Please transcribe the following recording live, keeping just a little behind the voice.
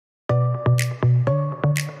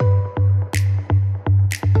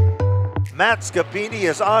Matt Scapini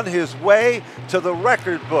is on his way to the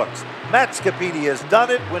record books. Matt Scapini has done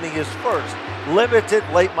it, winning his first limited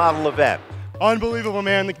late model event. Unbelievable,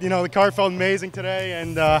 man. You know, the car felt amazing today,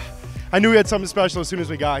 and I knew we had something special as soon as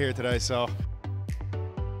we got here today, so.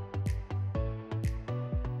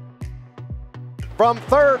 From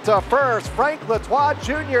third to first, Frank Latois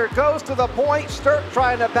Jr. goes to the point. Sturt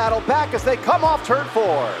trying to battle back as they come off turn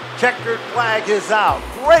 4. Checkered flag is out.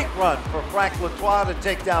 Great run for Frank Latois to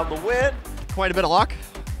take down the win. Quite a bit of luck.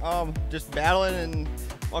 Just battling, and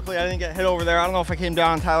luckily I didn't get hit over there. I don't know if I came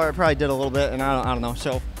down on Tyler. I probably did a little bit, and I don't know.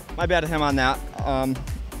 So my bad to him on that. I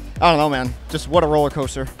don't know, man. Just what a roller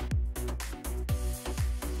coaster.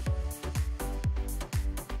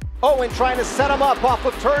 Owen trying to set him up off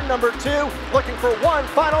of turn number 2, looking for one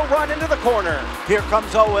final run into the corner. Here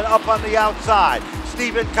comes Owen up on the outside.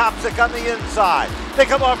 Steven Kopsik on the inside. They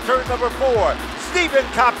come off turn number 4. Steven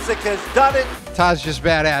Kopsik has done it. Todd's just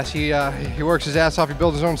badass. He works his ass off. He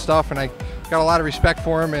builds his own stuff, and I got a lot of respect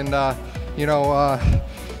for him. And you know,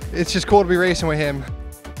 it's just cool to be racing with him.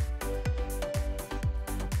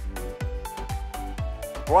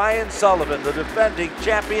 Brian Sullivan, the defending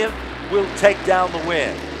champion, will take down the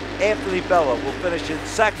win. Anthony Bella will finish in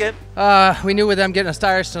second. We knew with them getting us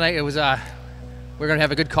tires tonight, it was we're gonna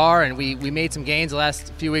have a good car, and we made some gains the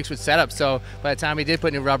last few weeks with setup. So by the time we did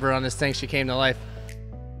put new rubber on this thing, she came to life.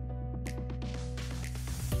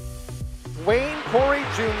 Wayne Corey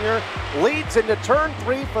Jr. leads into turn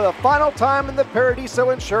 3 for the final time in the Paradiso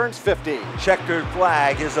Insurance 50. Checkered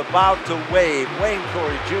flag is about to wave. Wayne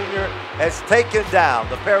Corey Jr. has taken down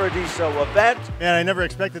the Paradiso event. Man, I never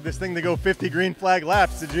expected this thing to go 50 green flag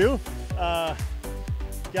laps, did you?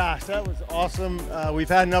 Gosh, that was awesome. We've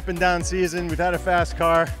had an up and down season. We've had a fast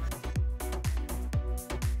car.